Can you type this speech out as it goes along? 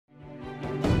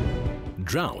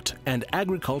Drought and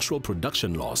agricultural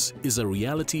production loss is a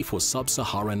reality for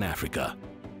sub-Saharan Africa,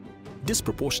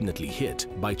 disproportionately hit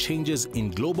by changes in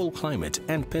global climate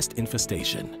and pest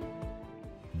infestation.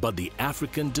 But the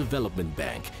African Development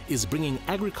Bank is bringing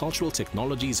agricultural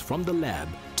technologies from the lab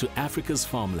to Africa's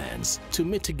farmlands to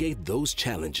mitigate those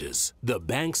challenges. The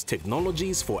bank's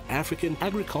Technologies for African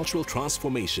Agricultural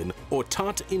Transformation, or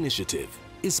TAAT initiative,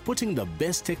 is putting the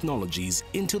best technologies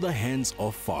into the hands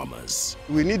of farmers.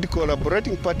 We need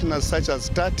collaborating partners such as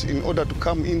TAAT in order to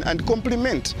come in and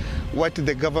complement what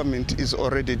the government is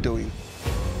already doing.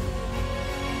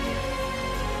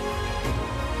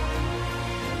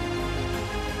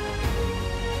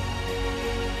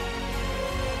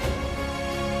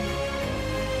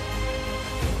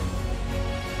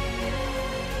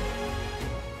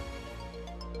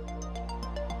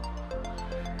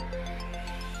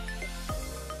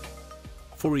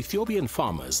 For Ethiopian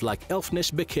farmers like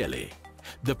Elfnesh Bekele,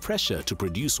 the pressure to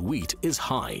produce wheat is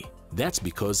high. That's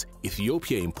because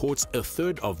Ethiopia imports a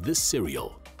third of this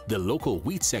cereal. The local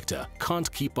wheat sector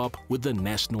can't keep up with the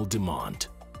national demand.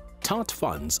 TAAT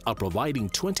funds are providing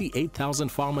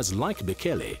 28,000 farmers like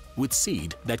Bekele with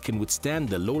seed that can withstand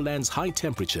the lowlands' high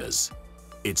temperatures.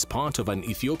 It's part of an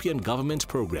Ethiopian government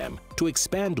program to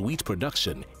expand wheat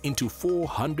production into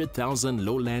 400,000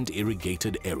 lowland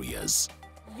irrigated areas.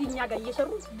 እኛ ጋር እየሰሩ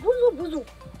ብዙ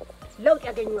ለውጥ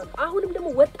ያገኙናል። አሁንም ደግሞ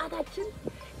ወጣታችን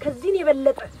ከዚህ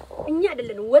የበለጠ እኛ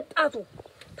አይደለን ወጣቱ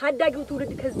ታዳጊው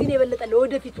ትውልድ ከዚህ የበለጠ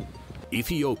ለወደፊቱ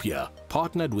Ethiopia,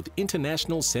 partnered with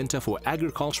International Center for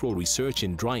Agricultural Research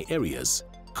in Dry Areas,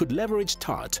 could leverage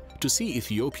TAAT to see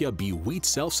Ethiopia be wheat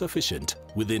self-sufficient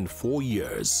within 4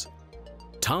 years.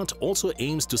 TAAT also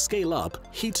aims to scale up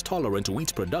heat-tolerant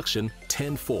wheat production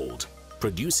tenfold,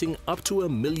 producing up to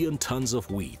 1 million tons of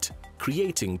wheat,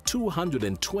 creating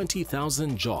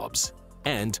 220,000 jobs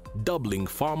and doubling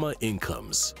farmer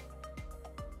incomes.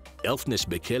 Elfnesh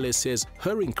Bekele says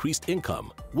her increased income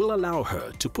will allow her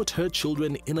to put her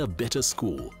children in a better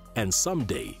school and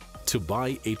someday to buy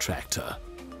a tractor.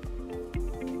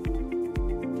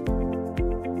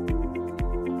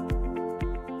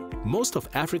 Most of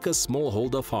Africa's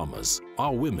smallholder farmers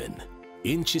are women.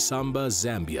 In Chisamba,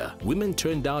 Zambia, women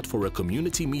turned out for a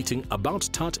community meeting about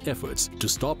TAAT efforts to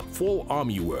stop fall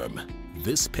armyworm.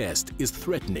 This pest is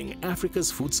threatening Africa's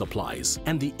food supplies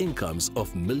and the incomes of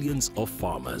millions of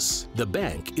farmers. The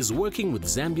bank is working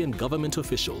with Zambian government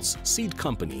officials, seed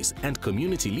companies and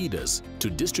community leaders to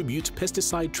distribute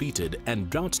pesticide-treated and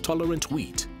drought-tolerant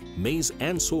wheat, maize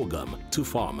and sorghum to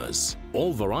farmers.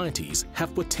 All varieties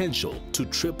have potential to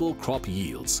triple crop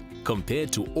yields compared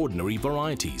to ordinary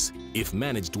varieties if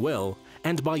managed well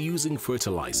and by using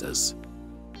fertilizers.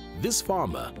 This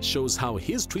farmer shows how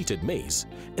his treated maize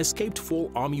escaped fall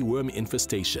armyworm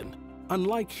infestation,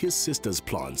 unlike his sister's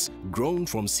plants grown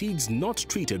from seeds not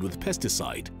treated with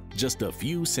pesticide just a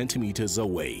few centimeters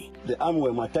away. The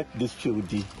armyworm attacked this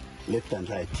field left and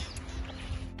right.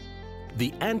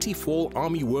 The anti-fall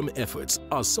armyworm efforts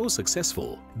are so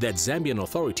successful that Zambian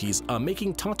authorities are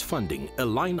making TAAT funding a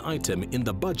line item in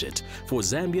the budget for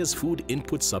Zambia's food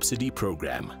input subsidy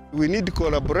program. We need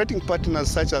collaborating partners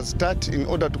such as TAAT in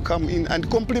order to come in and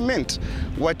complement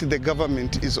what the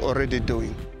government is already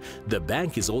doing. The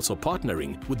bank is also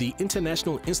partnering with the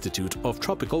International Institute of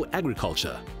Tropical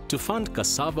Agriculture to fund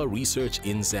cassava research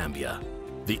in Zambia.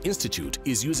 The institute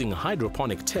is using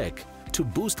hydroponic tech to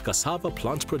boost cassava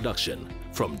plant production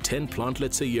from 10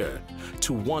 plantlets a year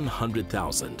to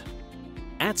 100,000.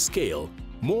 At scale,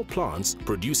 more plants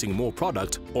producing more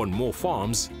product on more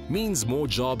farms means more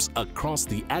jobs across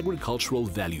the agricultural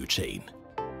value chain.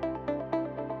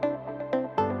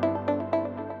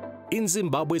 In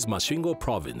Zimbabwe's Masvingo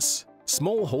province,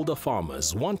 smallholder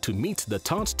farmers want to meet the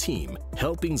TAAT team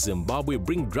helping Zimbabwe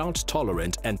bring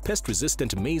drought-tolerant and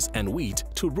pest-resistant maize and wheat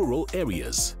to rural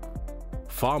areas.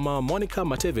 Farmer Monica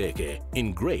Mateveke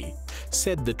in Grey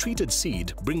said the treated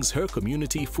seed brings her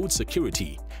community food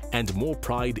security and more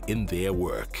pride in their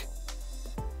work.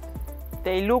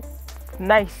 They look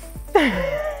nice.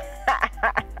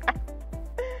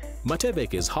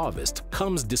 Mateveke's harvest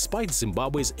comes despite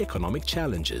Zimbabwe's economic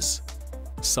challenges.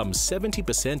 Some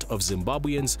 70% of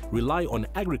Zimbabweans rely on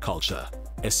agriculture,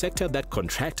 a sector that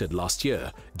contracted last year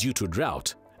due to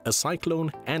drought, a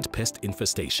cyclone and pest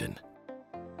infestation.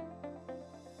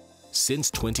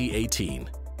 Since 2018,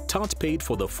 TAAT paid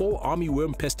for the fall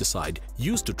armyworm pesticide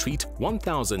used to treat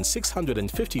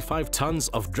 1,655 tons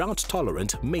of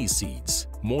drought-tolerant maize seeds.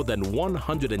 More than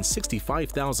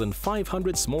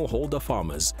 165,500 smallholder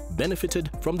farmers benefited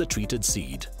from the treated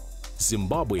seed.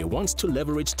 Zimbabwe wants to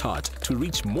leverage TAAT to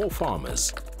reach more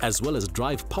farmers, as well as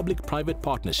drive public-private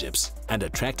partnerships and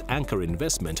attract anchor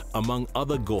investment, among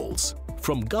other goals.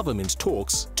 From government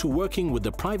talks to working with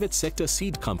the private sector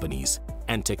seed companies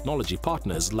and technology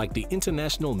partners like the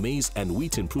International Maize and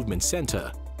Wheat Improvement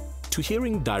Center, to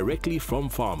hearing directly from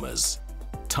farmers,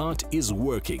 TAAT is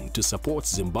working to support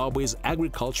Zimbabwe's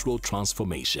agricultural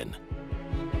transformation.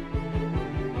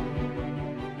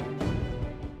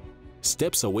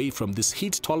 Steps away from this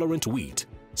heat-tolerant wheat,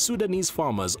 Sudanese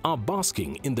farmers are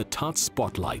basking in the TAAT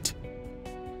spotlight.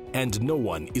 And no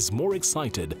one is more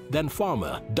excited than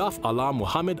farmer Daf Allah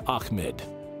Mohammed Ahmed.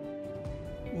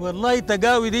 والله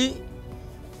التقاوي دي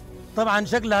طبعا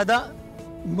شكلها ده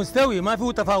مستوي ما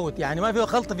فيه تفاوت يعني ما فيه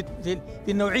خلط في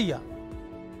النوعية.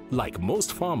 Like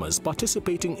most farmers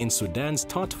participating in Sudan's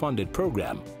TAAT-funded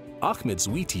program, Ahmed's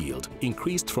wheat yield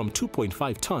increased from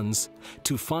 2.5 tons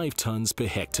to 5 tons per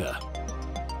hectare.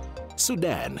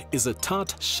 Sudan is a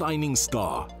TAAT shining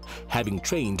star, having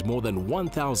trained more than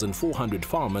 1,400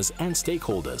 farmers and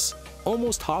stakeholders,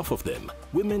 almost half of them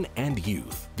women and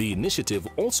youth. The initiative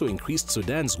also increased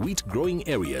Sudan's wheat growing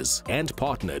areas and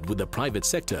partnered with the private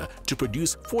sector to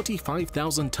produce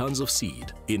 45,000 tons of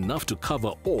seed, enough to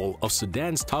cover all of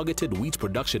Sudan's targeted wheat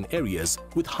production areas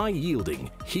with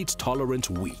high-yielding, heat-tolerant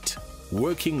wheat.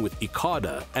 Working with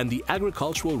ICADA and the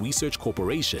Agricultural Research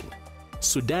Corporation,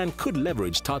 Sudan could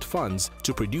leverage TAAT funds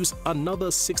to produce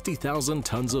another 60,000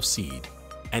 tons of seed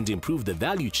and improve the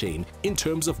value chain in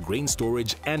terms of grain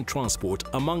storage and transport,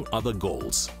 among other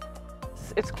goals.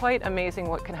 It's quite amazing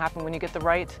what can happen when you get the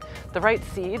right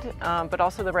seed, but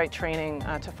also the right training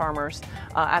to farmers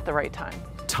at the right time.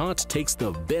 TAAT takes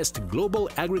the best global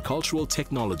agricultural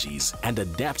technologies and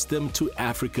adapts them to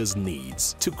Africa's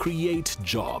needs to create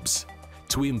jobs,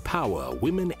 to empower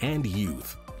women and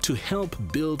youth, to help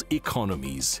build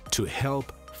economies, to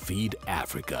help feed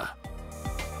Africa.